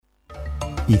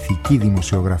Ηθική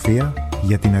δημοσιογραφία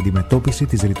για την αντιμετώπιση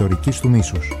της ρητορικής του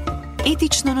μίσους.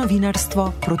 Etično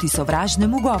novinarstvo proti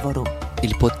sovražnemu govoru.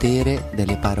 Il potere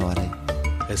delle parole.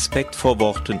 Respekt vor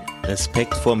Worten,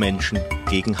 Respekt vor Menschen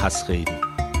gegen Hassreden.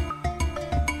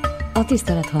 A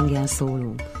tisztelet hangján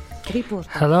szólunk.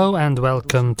 Hello and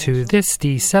welcome to this,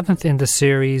 the seventh in the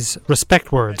series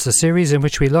Respect Words, a series in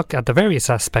which we look at the various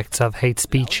aspects of hate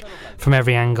speech from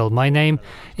every angle. My name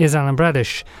is Alan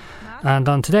Braddish, and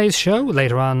on today's show,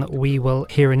 later on, we will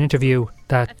hear an interview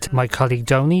that my colleague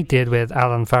Donie did with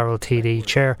Alan Farrell TD,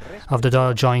 chair of the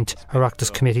Dáil Joint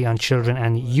Oireachtas Committee on Children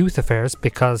and Youth Affairs,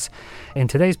 because in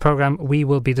today's programme we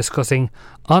will be discussing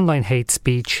online hate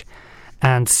speech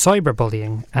and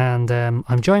cyberbullying. And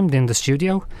I'm joined in the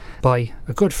studio by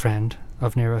a good friend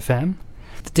of Near FM,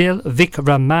 Dil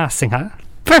Wickremasinghe.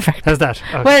 Perfect. How's that?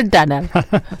 Okay. Well done, Al.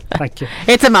 Thank you.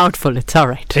 It's a mouthful, it's all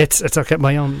right. It's okay.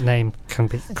 My own name can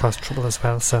cause trouble as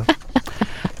well. So,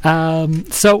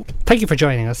 so thank you for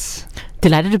joining us.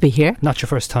 Delighted to be here. Not your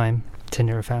first time to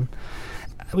Near FM.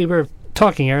 We were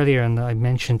talking earlier, and I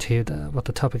mentioned to you what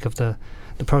the topic of the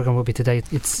programme will be today.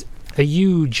 It's a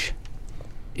huge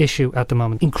issue at the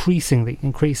moment,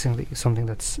 increasingly something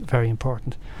that's very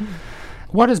important.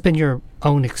 What has been your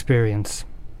own experience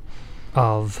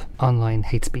of online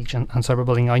hate speech and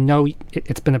cyberbullying? I know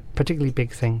it's been a particularly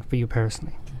big thing for you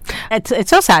personally. It's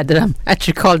so sad that I'm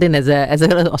actually called in as a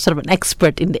sort of an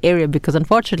expert in the area, because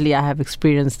unfortunately I have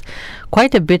experienced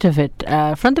quite a bit of it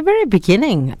from the very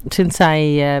beginning, since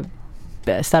I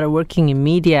started working in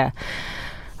media.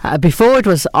 Before it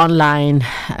was online,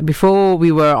 before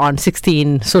we were on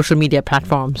 16 social media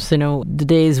platforms, you know, the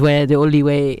days where the only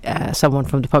way someone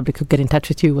from the public could get in touch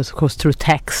with you was, of course, through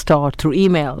text or through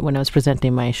email. When I was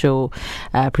presenting my show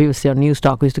previously on News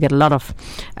Talk, we used to get a lot of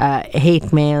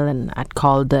hate mail, and I'd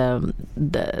called the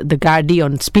Gardaí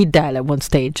on speed dial at one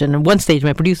stage. And at one stage,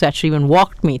 my producer actually even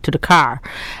walked me to the car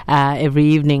every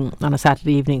evening on a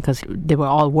Saturday evening, because they were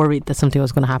all worried that something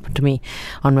was going to happen to me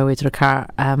on my way to the car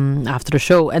after the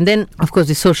show. And then, of course,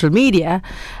 the social media,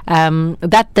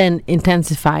 that then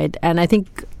intensified. And I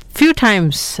think few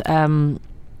times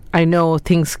I know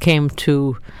things came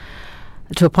to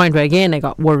a point where, again, I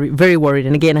got very worried.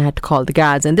 And again, I had to call the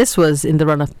guards. And this was in the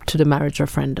run-up to the marriage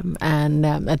referendum. And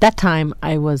at that time,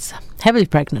 I was heavily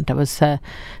pregnant. I was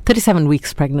 37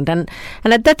 weeks pregnant. And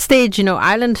at that stage, you know,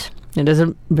 Ireland, there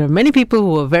are many people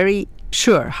who were very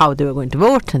sure how they were going to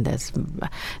vote, and there's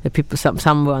the people,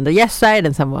 some were on the yes side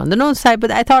and some were on the no side,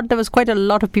 but I thought there was quite a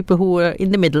lot of people who were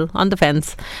in the middle, on the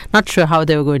fence, not sure how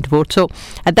they were going to vote. So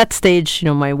at that stage, you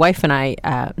know, my wife and I,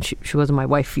 she wasn't my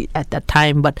wife at that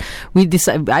time, but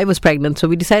I was pregnant, so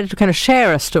we decided to kind of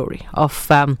share a story of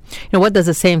you know, what does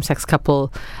a same-sex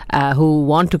couple who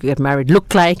want to get married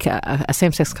look like, a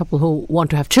same-sex couple who want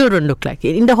to have children look like,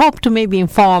 in the hope to maybe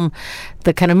inform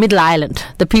the kind of middle island,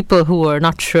 the people who were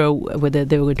not sure whether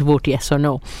they were going to vote yes or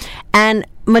no. And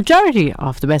majority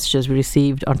of the messages we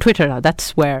received on Twitter, now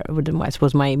that's where I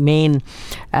suppose my main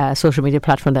social media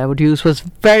platform that I would use, was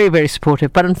very, very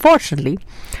supportive. But unfortunately,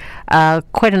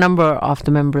 quite a number of the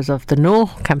members of the No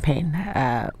campaign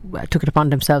took it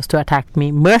upon themselves to attack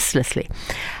me mercilessly.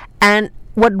 And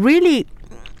what really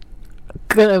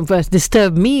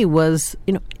disturbed me was,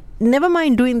 you know, never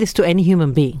mind doing this to any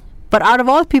human being, but out of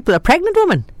all people, a pregnant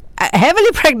woman, a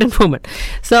heavily pregnant woman.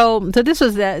 So this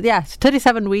was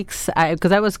 37 weeks,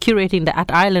 because I was curating the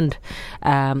At Ireland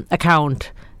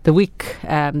account the week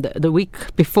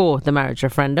before the marriage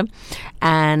referendum,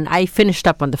 and I finished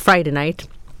up on the Friday night.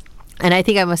 And I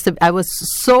think I was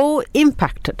so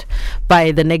impacted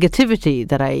by the negativity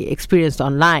that I experienced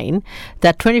online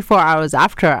that 24 hours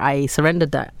after I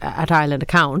surrendered the At Ireland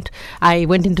account, I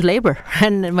went into labour.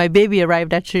 And my baby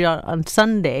arrived actually on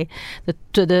Sunday, the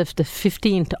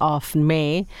 15th of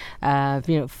May,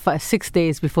 6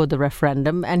 days before the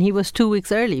referendum. And he was 2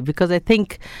 weeks early, because I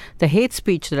think the hate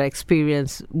speech that I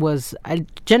experienced was, I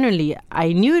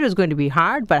knew it was going to be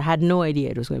hard, but I had no idea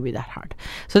it was going to be that hard.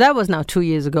 So that was now 2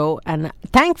 years ago. And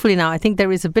thankfully now I think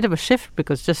there is a bit of a shift,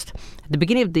 because just at the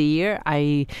beginning of the year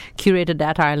I curated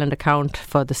that Ireland account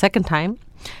for the second time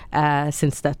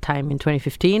since that time in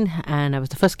 2015, and I was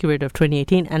the first curator of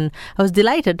 2018, and I was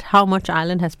delighted how much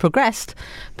Ireland has progressed,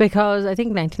 because I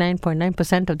think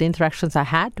 99.9% of the interactions I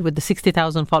had with the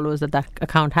 60,000 followers that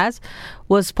account has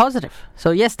was positive.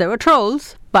 So yes, there were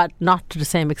trolls, but not to the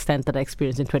same extent that I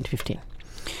experienced in 2015.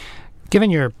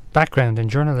 Given your background in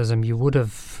journalism, you would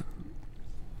have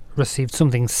received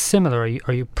something similar,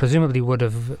 or you presumably would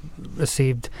have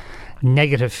received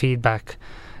negative feedback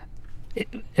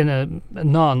in a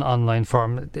non-online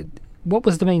form. what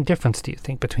was the main difference, do you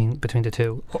think, between the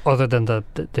two, other than the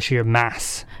sheer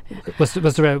mass? Was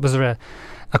there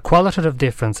a qualitative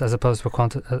difference as opposed to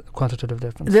a quantitative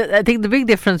difference? I think the big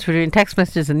difference between text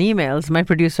messages and emails, my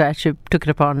producer actually took it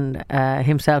upon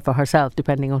himself or herself,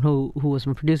 depending on who was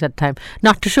my producer at the time,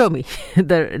 not to show me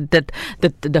the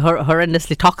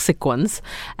horrendously toxic ones.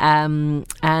 And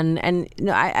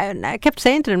I kept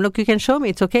saying to him, look, you can show me,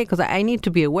 it's okay, because I need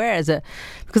to be aware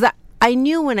because I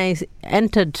knew when I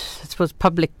entered, I suppose,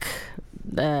 public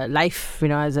life,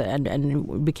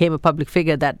 and became a public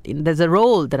figure, that there's a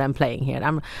role that I'm playing here.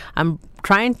 I'm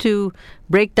trying to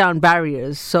break down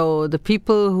barriers so the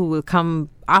people who will come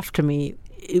after me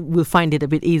will find it a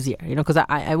bit easier, because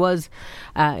I was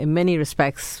in many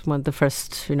respects one of the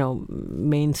first,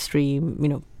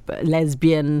 mainstream,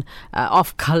 lesbian,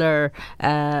 off-color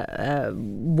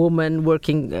woman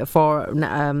working for a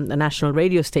national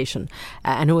radio station,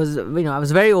 and who was, I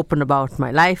was very open about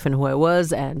my life and who I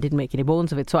was, and didn't make any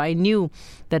bones of it. So I knew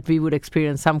that we would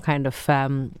experience some kind of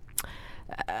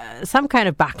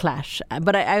backlash,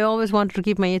 but I always wanted to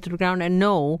keep my ear to the ground and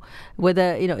know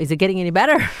whether, is it getting any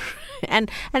better?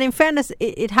 And in fairness,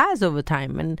 it has over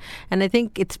time, and I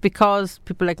think it's because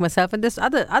people like myself and there's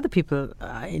other people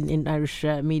in Irish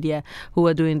media who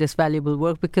are doing this valuable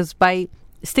work, because by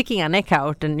sticking our neck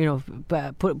out and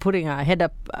putting our head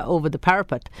up over the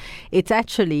parapet, it's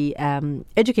actually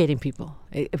educating people,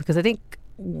 because I think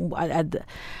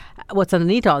what's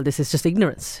underneath all this is just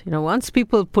ignorance. Once you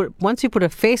put a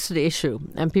face to the issue,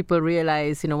 and people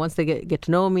realize, once they get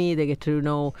to know me, they get to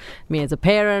know me as a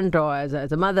parent, or as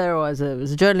a mother, or as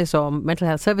a journalist, or a mental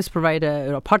health service provider,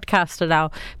 or a podcaster now,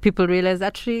 people realize,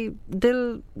 actually,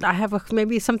 Dil, I have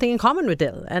maybe something in common with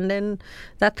Dil, and then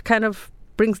that kind of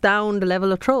brings down the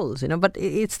level of trolls. But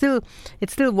it still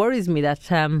worries me that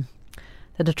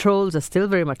the trolls are still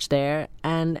very much there,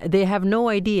 and they have no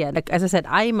idea. Like, as I said,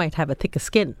 I might have a thicker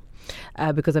skin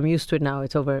because I'm used to it now.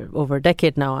 It's over a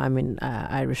decade now I'm in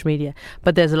Irish media.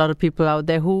 But there's a lot of people out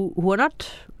there who are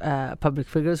not public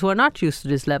figures, who are not used to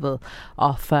this level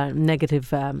of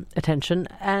negative attention,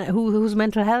 and whose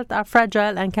mental health are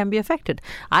fragile and can be affected.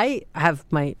 I have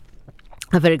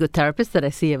a very good therapist that I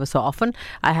see ever so often.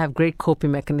 I have great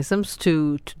coping mechanisms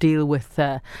to deal with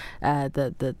the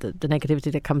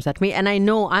negativity that comes at me, and I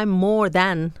know I'm more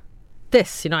than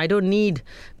this. I don't need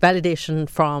validation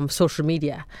from social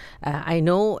media. I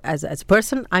know as a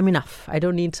person, I'm enough. I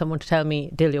don't need someone to tell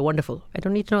me, Dil, you're wonderful. I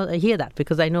don't need to hear that,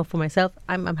 because I know for myself,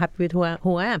 I'm happy with who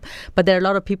I am. But there are a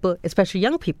lot of people, especially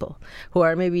young people, who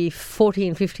are maybe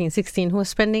 14, 15, 16, who are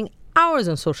spending hours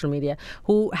on social media,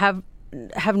 who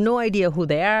have no idea who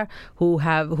they are, who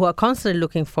are constantly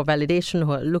looking for validation,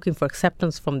 who are looking for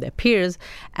acceptance from their peers,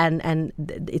 and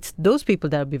it's those people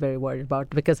that I'll be very worried about,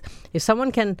 because if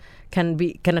someone can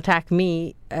attack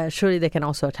me, surely they can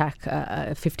also attack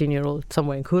a 15-year-old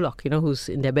somewhere in Coolock, who's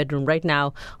in their bedroom right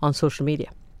now on social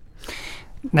media.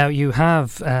 Now you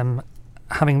have,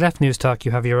 having left News Talk,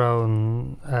 you have your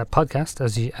own podcast,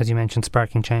 as you mentioned,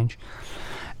 Sparking Change.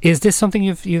 Is this something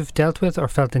you've dealt with or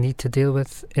felt the need to deal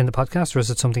with in the podcast, or is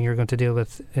it something you're going to deal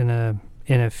with in a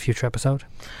future episode?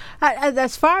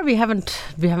 As far we haven't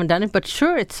done it, but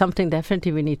sure, it's something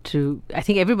definitely we need to. I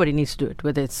think everybody needs to do it,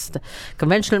 whether it's the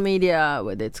conventional media,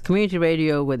 whether it's community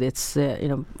radio, whether it's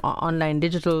online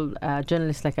digital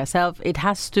journalists like ourselves. It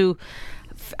has to.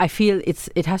 I feel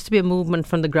it has to be a movement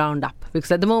from the ground up, because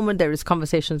at the moment there is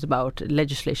conversations about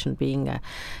legislation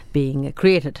being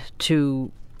created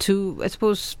to I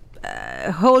suppose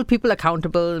hold people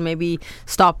accountable, maybe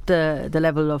stop the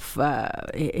level of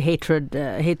hatred,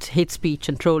 hate speech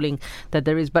and trolling that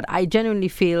there is. But I genuinely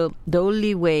feel the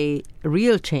only way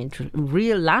real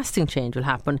lasting change will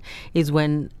happen is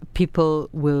when people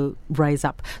will rise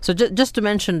up. So just to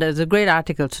mention, there's a great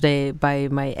article today by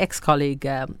my ex-colleague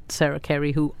Sarah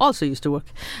Carey, who also used to work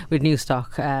with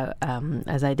Newstalk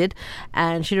as I did,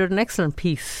 and she wrote an excellent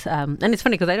piece. And it's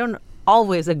funny because I don't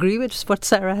always agree with what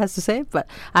Sarah has to say, but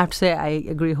I have to say I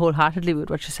agree wholeheartedly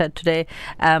with what she said today.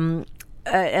 And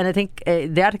I think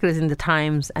the article is in the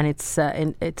Times, and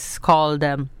it's called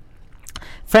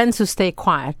 "Friends Who Stay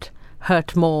Quiet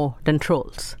Hurt More Than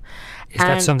Trolls." Is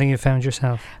that something you found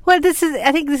yourself? Well,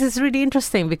 I think this is really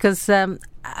interesting, because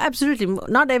absolutely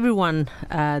not everyone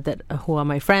who are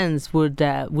my friends would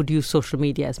use social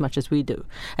media as much as we do,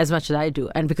 as much as I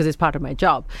do, and because it's part of my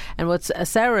job. And what's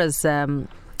Sarah's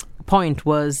point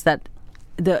was that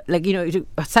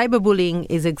cyberbullying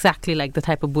is exactly like the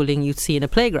type of bullying you'd see in a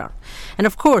playground. And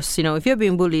of course, if you're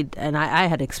being bullied, and I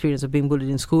had experience of being bullied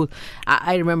in school,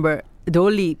 I remember the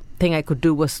only thing I could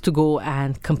do was to go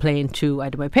and complain to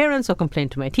either my parents or complain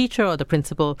to my teacher or the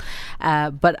principal.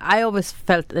 But I always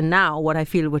felt that now what I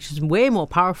feel, which is way more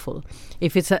powerful,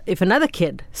 if another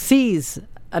kid sees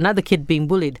another kid being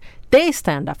bullied, they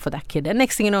stand up for that kid, and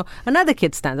next thing you know, another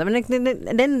kid stands up, and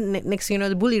then next thing you know,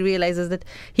 the bully realizes that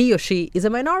he or she is a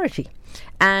minority,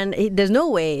 and there's no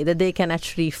way that they can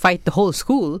actually fight the whole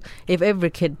school if every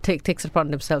kid takes it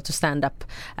upon themselves to stand up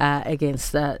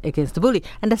against the bully.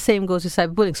 And the same goes with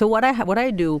cyberbullying. So what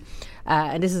I do,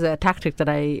 and this is a tactic that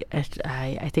I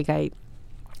think I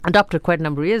adopted quite a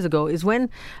number of years ago, is when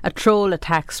a troll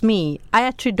attacks me, I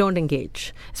actually don't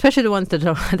engage, especially the ones that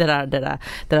are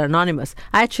anonymous.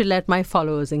 I actually let my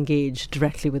followers engage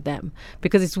directly with them,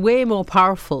 because it's way more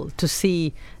powerful to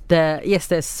see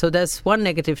there's one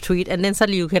negative tweet, and then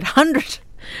suddenly you get 100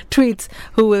 tweets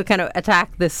who will kind of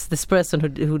attack this person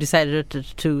who decided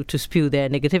to spew their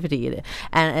negativity.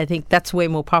 And I think that's way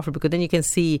more powerful, because then you can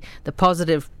see the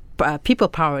positive people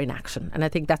power in action. And I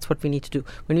think that's what we need to do.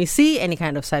 When we see any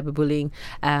kind of cyberbullying,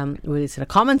 whether it's in a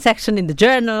comment section in the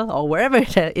journal or wherever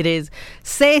it is,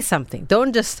 say something.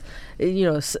 Don't just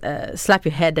slap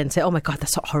your head and say, oh my God,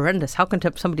 that's so horrendous. How can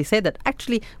somebody say that?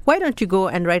 Actually, why don't you go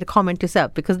and write a comment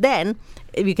yourself? Because then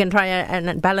we can try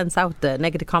and balance out the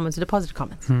negative comments with the positive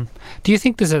comments. Do you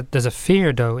think there's a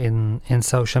fear, though, in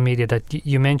social media, that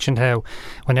you mentioned how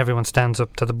when everyone stands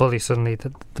up to the bully, suddenly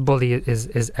the bully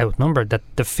is outnumbered, that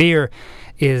the fear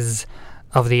is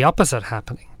of the opposite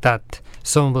happening, that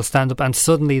someone will stand up and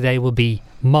suddenly they will be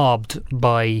mobbed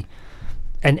by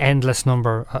an endless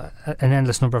number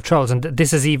of trolls, and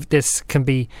this can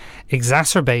be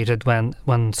exacerbated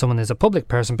when someone is a public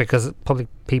person, because public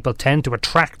people tend to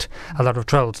attract a lot of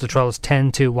trolls. The trolls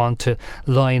tend to want to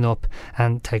line up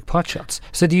and take potshots.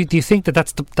 So do you think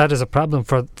that is a problem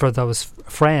for those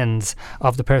friends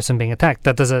of the person being attacked?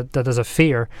 That there's a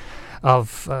fear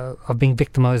of being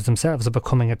victimised themselves, of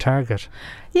becoming a target?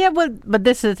 Yeah, well, but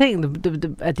this is the thing.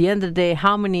 At the end of the day,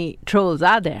 how many trolls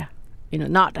are there?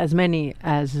 Not as many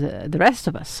as the rest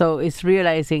of us. So it's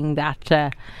realizing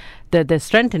that there's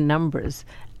strength in numbers,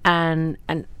 and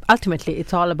ultimately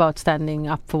it's all about standing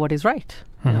up for what is right.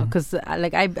 Because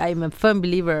I'm a firm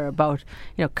believer about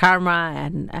karma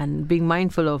and being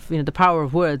mindful of the power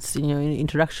of words. In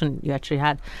introduction you actually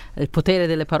had potere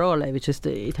delle parole, which is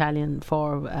the Italian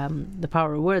for the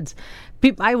power of words.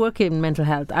 I work in mental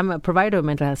health. I'm a provider of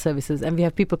mental health services, and we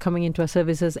have people coming into our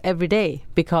services every day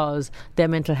because their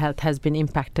mental health has been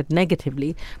impacted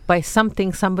negatively by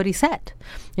something somebody said.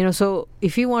 So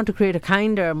if you want to create a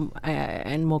kinder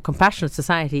and more compassionate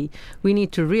society, we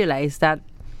need to realize that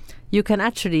you can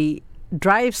actually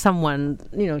drive someone,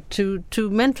 to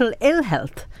mental ill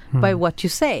health by what you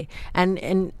say, and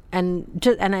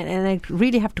I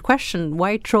really have to question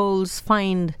why trolls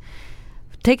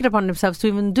take it upon themselves to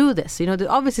even do this.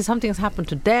 Obviously something has happened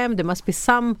to them. There must be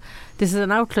this is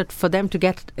an outlet for them to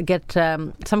get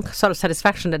some sort of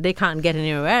satisfaction that they can't get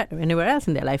anywhere else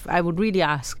in their life. I would really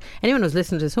ask anyone who's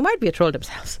listening to this who might be a troll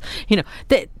themselves,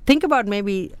 think about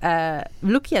maybe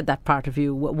looking at that part of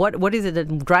you. What is it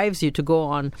that drives you to go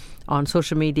on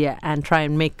social media and try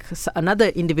and make another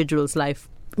individual's life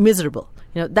miserable?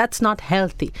 That's not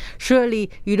healthy. Surely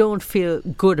you don't feel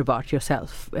good about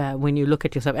yourself when you look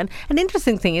at yourself. And an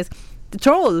interesting thing is, the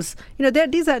trolls,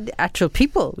 these are actual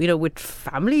people, with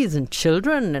families and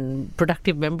children and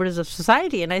productive members of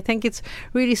society. And I think it's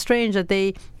really strange that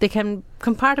they can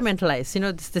compartmentalize,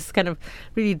 this kind of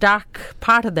really dark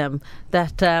part of them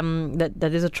that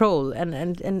is a troll.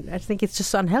 And I think it's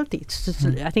just unhealthy. It's just,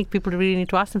 I think people really need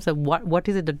to ask themselves, what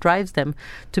is it that drives them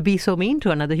to be so mean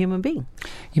to another human being?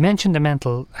 You mentioned the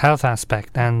mental health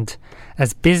aspect, and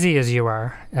as busy as you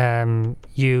are,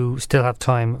 you still have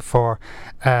time for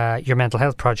your mental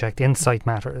health project, Insight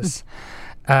Matters.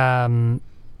 Does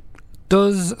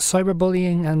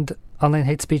cyberbullying and online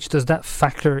hate speech, does that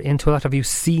factor into a lot? Have you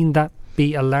seen that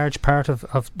be a large part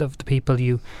of the people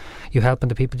you help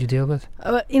and the people you deal with?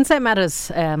 Insight Matters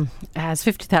has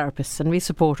 50 therapists, and we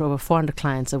support over 400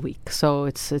 clients a week. So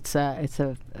it's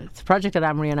a project that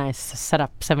Anne-Marie and I set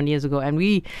up 7 years ago, and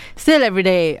we still every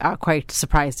day are quite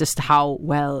surprised just how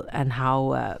well and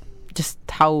how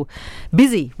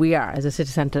busy we are as a city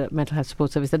centre mental health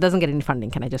support service that doesn't get any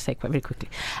funding. Can I just say quite very quickly?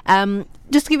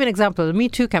 Just to give you an example, the Me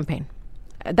Too campaign.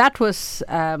 That was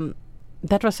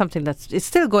something it's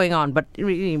still going on, but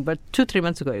 2-3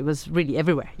 months ago it was really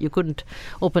everywhere. You couldn't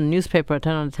open a newspaper,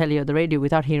 turn on the telly or the radio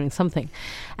without hearing something.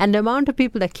 And the amount of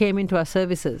people that came into our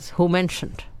services who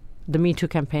mentioned the Me Too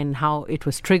campaign, how it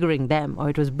was triggering them, or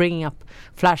it was bringing up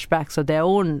flashbacks of their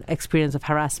own experience of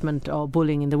harassment or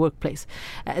bullying in the workplace,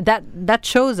 that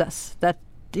shows us that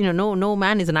no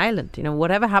man is an island.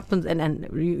 Whatever happens, and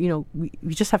we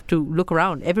just have to look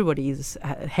around. Everybody's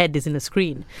head is in a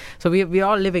screen, so we're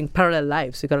all living parallel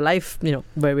lives. We've got a life,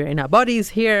 where we're in our bodies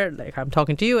here, like I'm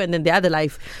talking to you, and then the other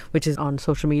life, which is on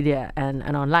social media and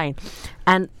online,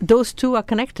 and those two are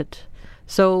connected.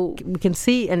 So we can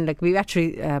see, and we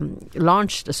actually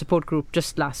launched a support group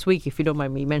just last week, if you don't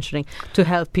mind me mentioning, to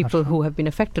help people who have been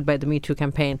affected by the Me Too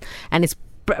campaign, and it's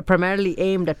primarily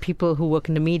aimed at people who work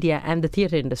in the media and the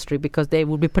theatre industry, because they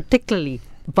will be particularly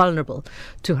vulnerable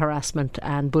to harassment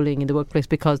and bullying in the workplace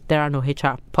because there are no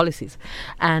HR policies.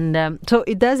 And so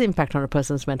it does impact on a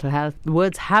person's mental health.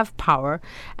 Words have power,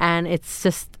 and it's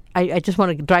just, I just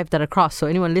want to drive that across. So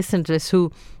anyone listening to this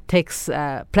who takes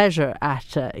pleasure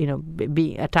at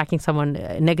attacking someone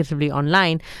negatively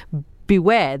online,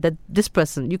 beware that this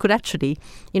person, you could actually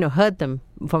hurt them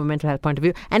from a mental health point of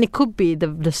view, and it could be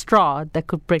the straw that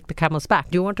could break the camel's back.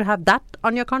 Do you want to have that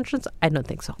on your conscience? I don't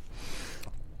think so.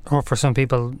 Or for some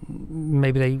people,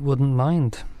 maybe they wouldn't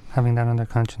mind having that on their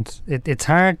conscience. It's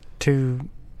hard to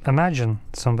imagine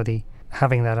somebody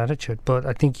having that attitude, but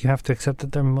I think you have to accept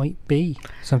that there might be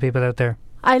some people out there.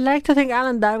 I like to think,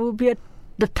 Alan, that would be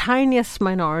the tiniest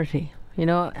minority,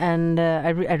 and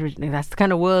that's the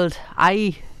kind of world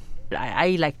I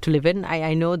like to live in.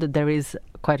 I know that there is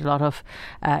quite a lot of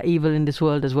evil in this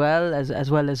world as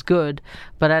well as good,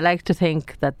 but I like to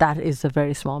think that is a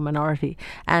very small minority.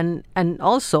 And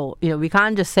also, we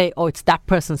can't just say, oh, it's that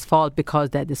person's fault because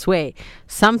they're this way.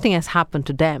 Something has happened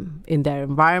to them in their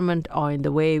environment or in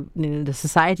the way, the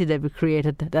society that we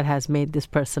created that has made this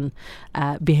person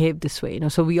behave this way.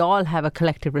 So we all have a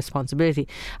collective responsibility.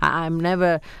 I'm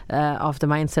never of the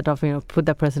mindset of put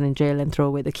that person in jail and throw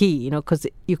away the key. Because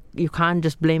you can't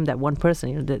just blame that one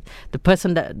person. The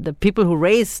person, the people who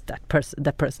raised that person,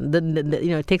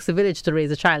 it takes a village to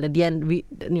raise a child. At the end,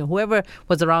 whoever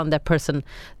was around that person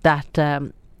that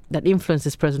influenced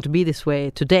this person to be this way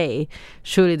today,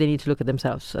 surely they need to look at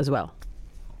themselves as well.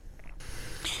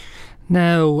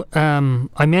 Now,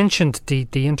 I mentioned the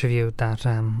interview that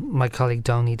my colleague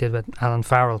Donie did with Alan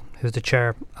Farrell, who's the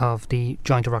chair of the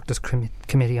Joint Oireachtas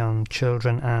Committee on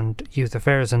Children and Youth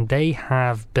Affairs, and they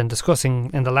have been discussing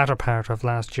in the latter part of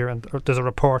last year, and there's a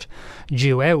report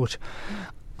due out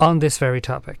on this very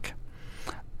topic.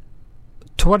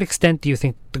 To what extent do you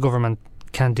think the government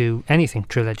can do anything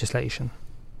through legislation?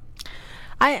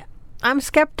 I'm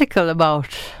sceptical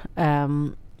about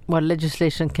what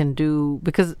legislation can do,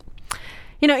 because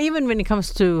even when it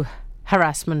comes to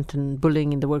harassment and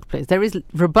bullying in the workplace, there is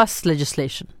robust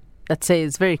legislation that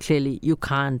says very clearly you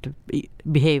can't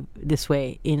behave this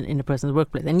way in a person's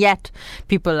workplace. And yet,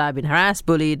 people have been harassed,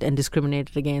 bullied and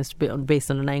discriminated against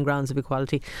based on the 9 grounds of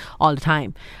equality all the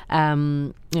time.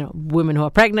 Women who are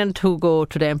pregnant who go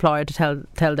to their employer to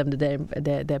tell them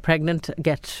that they're pregnant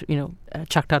get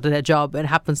chucked out of their job. It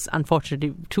happens,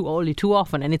 unfortunately, too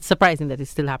often, and it's surprising that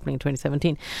it's still happening in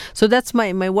 2017. So that's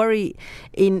my worry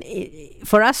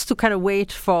for us to kind of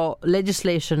wait for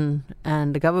legislation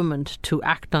and the government to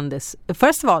act on this.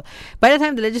 First of all, by the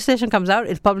time the legislation comes out,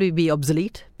 it'll probably be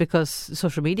obsolete because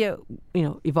social media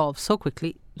evolves so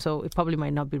quickly. So it probably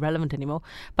might not be relevant anymore.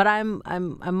 But I'm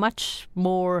much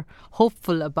more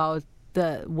hopeful about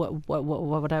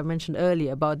what I mentioned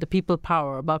earlier, about the people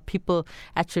power, about people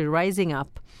actually rising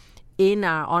up in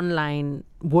our online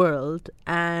world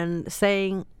and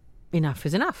saying enough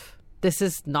is enough. This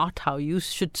is not how you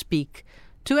should speak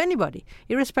to anybody,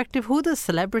 irrespective who the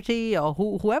celebrity or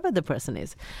whoever the person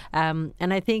is. And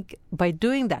I think by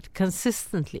doing that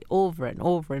consistently over and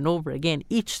over and over again,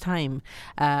 each time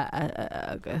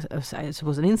I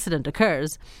suppose an incident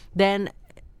occurs, then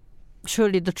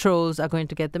surely the trolls are going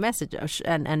to get the message,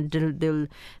 and they'll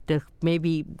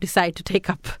maybe decide to take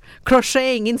up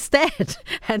crocheting instead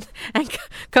and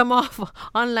come off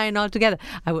online altogether.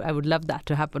 I would love that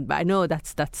to happen, but I know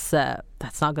that's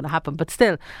not going to happen. But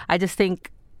still, I just think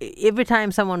every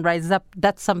time someone rises up,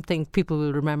 that's something people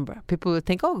will remember. People will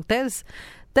think, oh, there's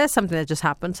something that just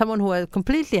happened. Someone who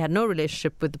completely had no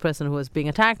relationship with the person who was being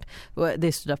attacked, they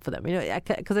stood up for them.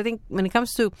 Because I think when it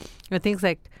comes to things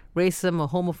like racism or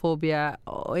homophobia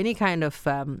or any kind of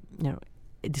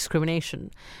discrimination,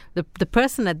 the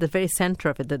person at the very center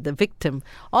of it, the victim,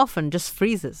 often just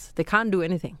freezes. They can't do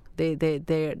anything.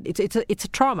 It's a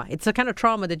trauma. It's the kind of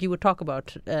trauma that you would talk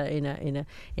about in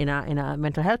a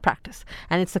mental health practice,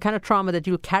 and it's the kind of trauma that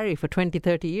you'll carry for 20,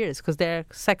 30 years because they're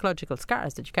psychological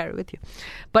scars that you carry with you.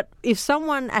 But if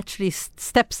someone actually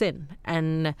steps in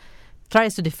and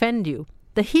tries to defend you,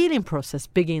 the healing process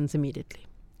begins immediately.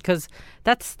 Because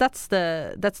that's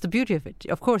the beauty of it.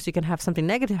 Of course, you can have something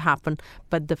negative happen,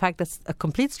 but the fact that a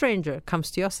complete stranger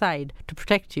comes to your side to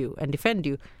protect you and defend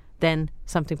you, then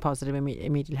something positive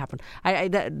immediately happened.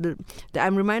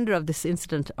 I'm reminded of this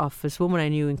incident of this woman I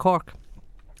knew in Cork.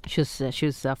 She was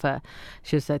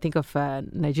I think of a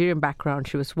Nigerian background.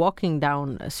 She was walking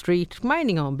down a street,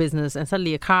 minding her own business, and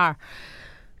suddenly a car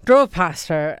drove past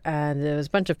her, and there was a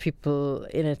bunch of people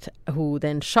in it who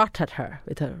then shot at her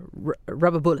with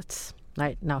rubber bullets.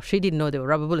 Right now, she didn't know they were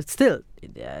rubber bullets. Still,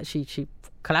 she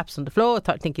collapsed on the floor,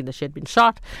 thinking that she had been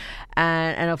shot,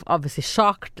 and obviously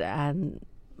shocked and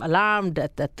alarmed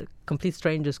that complete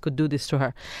strangers could do this to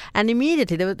her. And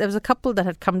immediately there was a couple that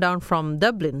had come down from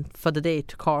Dublin for the day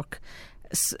to Cork,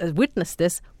 witnessed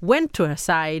this, went to her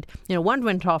side. One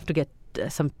went off to get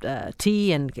some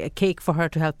tea and a cake for her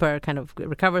to help her kind of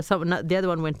recover. The other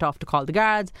one went off to call the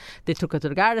guards. They took her to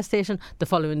the Garda station. The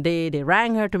following day they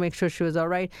rang her to make sure she was all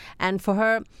right. And for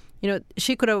her,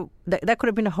 she could have that could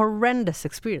have been a horrendous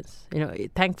experience.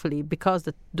 Thankfully, because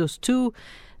those two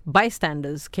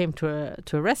bystanders came to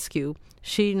a rescue.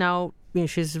 She now,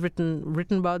 she's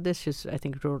written about this. She's, I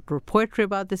think, wrote poetry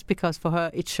about this, because for her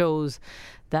it shows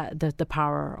that the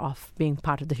power of being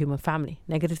part of the human family.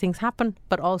 Negative things happen,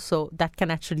 but also that can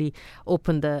actually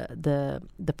open the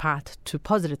path to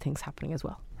positive things happening as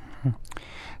well.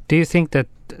 Do you think that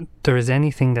there is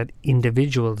anything that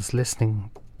individuals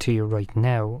listening to you right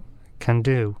now can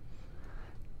do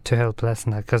to help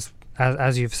lessen that? Because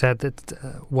as you've said, that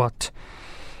what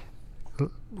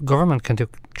government can do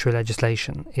through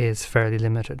legislation is fairly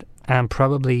limited, and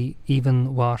probably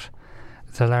even what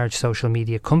the large social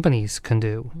media companies can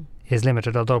do is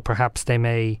limited, although perhaps they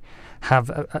may have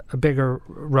a bigger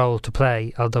role to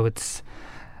play, although it's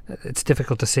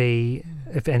difficult to see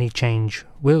if any change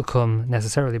will come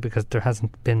necessarily, because there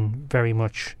hasn't been very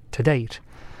much to date.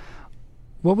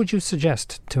 What would you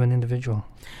suggest to an individual?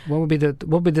 What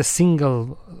would be the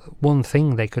single one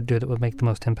thing they could do that would make the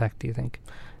most impact, do you think?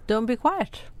 Don't be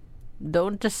quiet.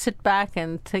 Don't just sit back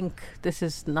and think this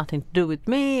is nothing to do with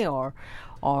me, or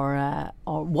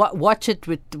watch it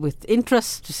with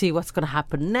interest to see what's going to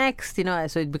happen next.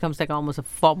 So it becomes like almost a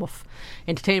form of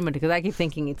entertainment. Because I keep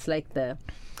thinking it's like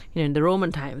in the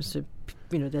Roman times,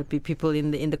 there'd be people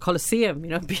in the Colosseum,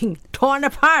 being torn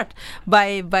apart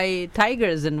by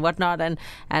tigers and whatnot,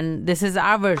 and this is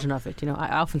our version of it.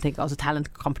 I often think also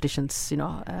talent competitions,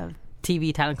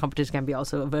 TV talent competition can be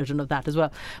also a version of that as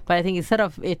well. But I think instead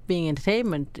of it being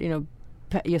entertainment,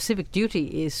 your civic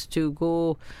duty is to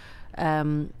go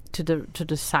to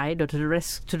the side or to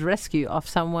the rescue of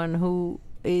someone who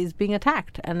is being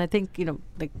attacked. And I think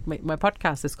like my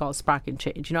podcast is called Sparking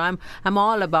Change. I'm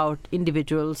all about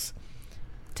individuals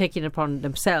taking it upon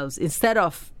themselves, instead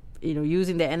of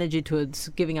using their energy towards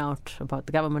giving out about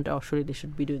the government. Oh, surely they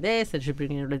should be doing this. They should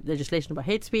bring in legislation about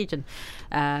hate speech,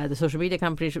 and the social media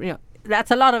companies should,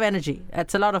 that's a lot of energy.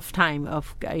 That's a lot of time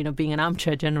of being an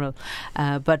armchair general.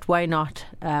 But why not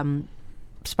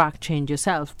spark change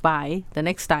yourself by the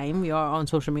next time you're on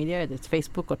social media, it's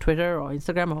Facebook or Twitter or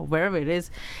Instagram or wherever it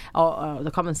is, or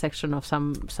the comment section of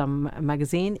some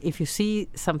magazine. If you see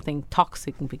something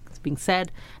toxic being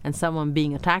said and someone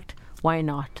being attacked, why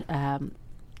not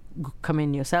come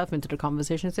in yourself into the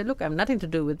conversation and say, look, I have nothing to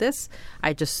do with this.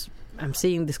 I'm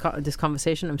seeing this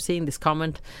conversation, I'm seeing this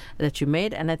comment that you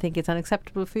made, and I think it's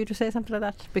unacceptable for you to say something like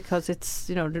that, because it's,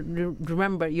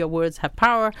 remember, your words have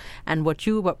power, and what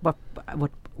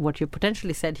you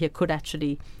potentially said here could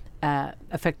actually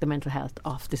affect the mental health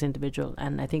of this individual.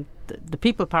 And I think the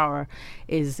people power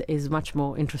is much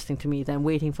more interesting to me than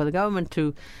waiting for the government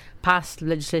to pass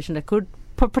legislation that could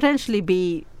potentially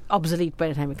be obsolete by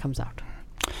the time it comes out.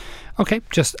 Okay,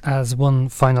 just as one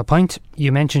final point,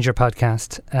 you mentioned your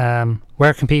podcast.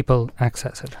 Where can people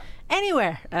access it?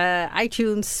 Anywhere.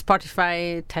 iTunes,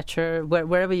 Spotify, Thatcher,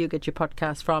 wherever you get your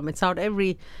podcast from. It's out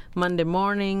every Monday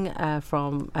morning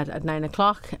at 9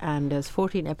 o'clock, and there's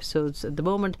 14 episodes at the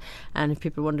moment. And if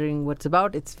people are wondering what it's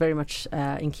about, it's very much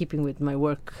in keeping with my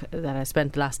work that I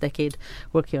spent the last decade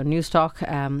working on News Talk.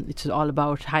 It's all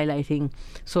about highlighting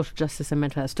social justice and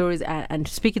mental health stories, and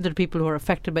speaking to the people who are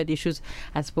affected by the issues,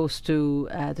 as opposed to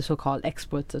the so-called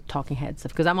experts or talking heads.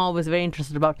 Because I'm always very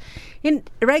interested about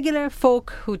regular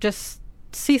folk who just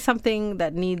see something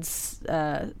that needs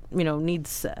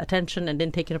attention, and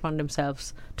then take it upon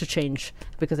themselves to change.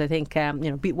 Because I think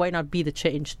why not be the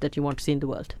change that you want to see in the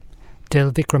world?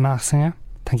 Dil Wickremasinghe,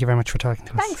 thank you very much for talking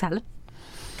to us. Thanks, Alan.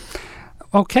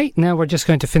 Okay, now we're just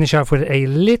going to finish off with a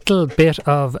little bit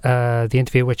of the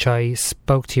interview which I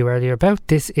spoke to you earlier about.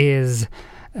 This is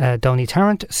Donie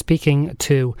Tarrant, speaking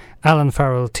to Alan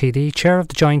Farrell TD, Chair of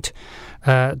the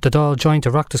Dáil Joint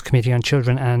Oireachtas Committee on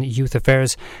Children and Youth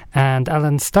Affairs. And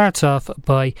Alan starts off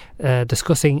by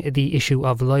discussing the issue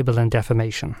of libel and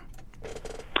defamation.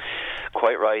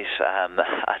 Quite right, and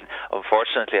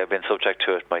unfortunately I've been subject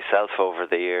to it myself over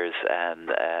the years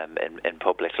in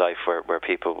public life where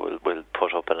people will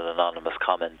put up an anonymous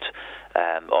comment,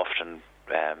 often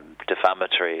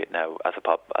defamatory. Now, as a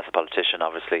politician,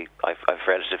 obviously I've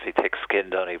relatively thick skin,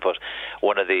 Donny, but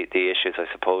one of the issues, I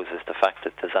suppose, is the fact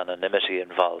that there's anonymity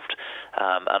involved,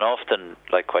 and often,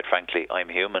 like, quite frankly, I'm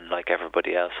human like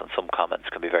everybody else, and some comments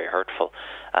can be very hurtful,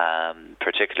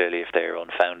 particularly if they're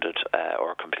unfounded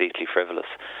or completely frivolous.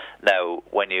 Now,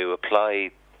 when you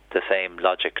apply the same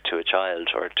logic to a child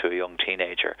or to a young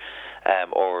teenager,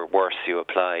 or worse, you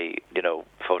apply,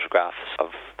 photographs of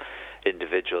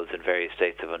individuals in various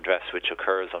states of undress, which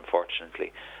occurs,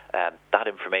 unfortunately, that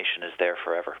information is there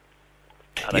forever.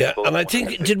 And I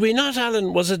think, did we not,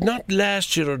 Alan, was it not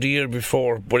last year or the year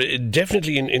before, but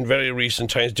definitely in very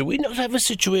recent times, did we not have a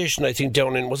situation, I think,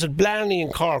 down in, was it Blarney in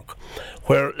Cork,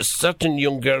 where certain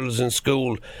young girls in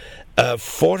school,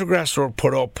 photographs were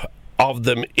put up of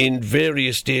them in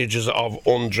various stages of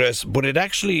undress, but it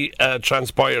actually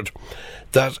transpired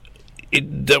that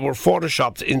they were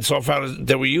photoshopped insofar as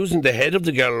they were using the head of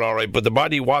the girl, all right, but the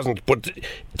body wasn't. But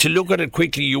to look at it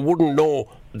quickly, you wouldn't know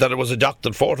that it was a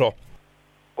doctored photo.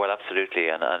 Well, absolutely,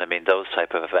 and I mean, those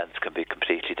type of events can be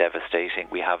completely devastating.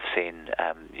 We have seen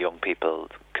young people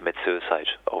commit suicide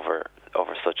over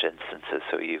such instances,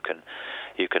 so you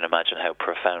can imagine how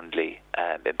profoundly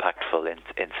impactful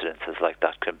incidences like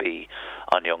that can be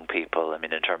on young people. I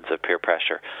mean, in terms of peer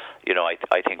pressure,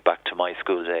 I think back to my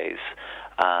school days,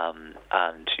 and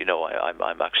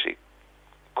I'm actually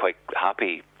quite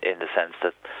happy in the sense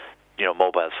that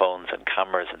mobile phones and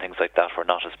cameras and things like that were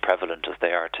not as prevalent as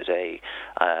they are today.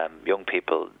 Young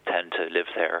people tend to live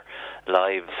their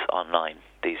lives online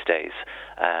these days,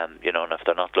 and if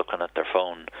they're not looking at their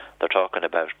phone, they're talking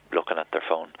about looking at their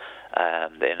phone.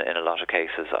 In a lot of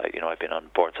cases, I've been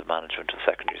on boards of management of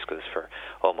secondary schools for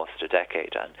almost a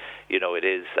decade, and it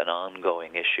is an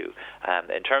ongoing issue.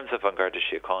 In terms of An Garda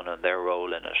Síochána and their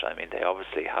role in it, I mean, they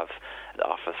obviously have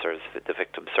officers. The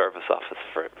Victim Service Office,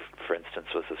 for instance,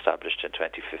 was established in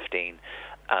 2015.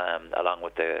 Along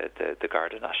with the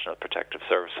Garda National Protective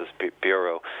Services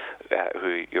Bureau,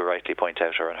 who you rightly point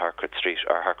out are on Harcourt Street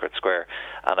or Harcourt Square,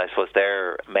 and I suppose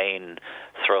their main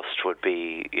thrust would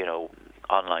be,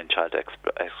 online child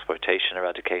exploitation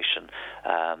eradication,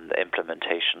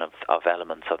 implementation of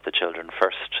elements of the Children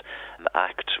First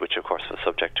Act, which of course was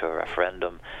subject to a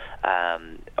referendum,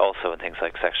 also in things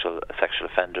like sexual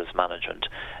offenders management,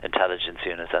 intelligence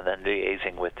units, and then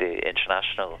liaising with the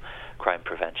international crime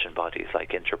prevention bodies like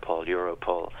Interpol,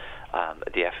 Europol,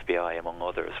 the FBI, among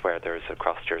others, where there's a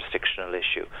cross-jurisdictional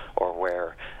issue or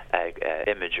where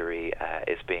imagery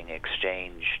is being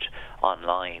exchanged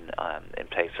online in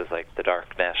places like the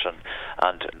dark net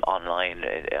and online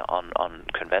on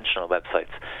conventional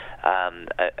websites,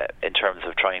 in terms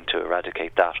of trying to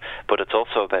eradicate that. But it's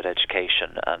also about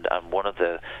education, and one of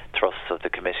the thrusts of the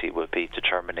committee will be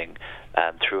determining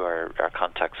through our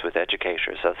contacts with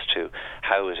educators as to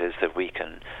how it is that we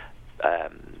can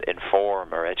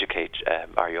inform or educate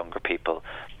our younger people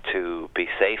to be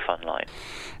safe online.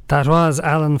 That was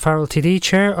Alan Farrell TD,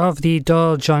 Chair of the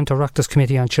Dáil Joint Oireachtas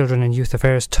Committee on Children and Youth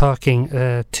Affairs, talking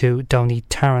to Donie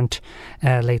Tarrant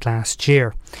late last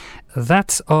year.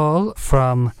 That's all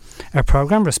from our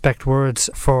programme, Respect Words,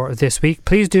 for this week.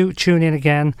 Please do tune in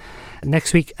again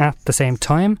next week at the same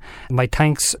time. My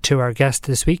thanks to our guest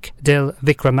this week, Dil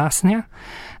Wickremasinghe.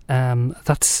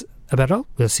 That's about all.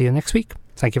 We'll see you next week.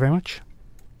 Thank you very much.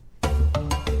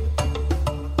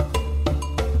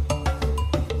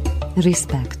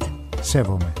 Respect.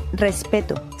 Σέβομαι.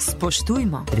 Respeto.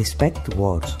 Spoštujmo. Respect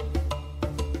words.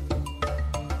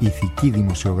 Ηθική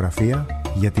δημοσιογραφία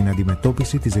για την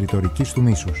αντιμετώπιση της ρητορικής του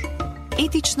μίσους.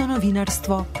 Etično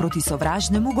novinarstvo proti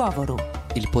sovražnemu govoru.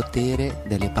 Il potere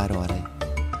delle parole.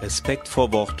 Respekt vor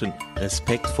Worten,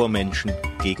 Respekt vor Menschen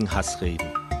gegen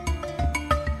Hassreden.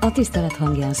 A tisztelet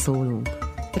hangján szólunk.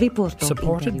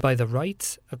 Supported by the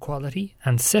Rights, Equality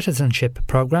and Citizenship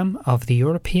Programme of the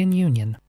European Union.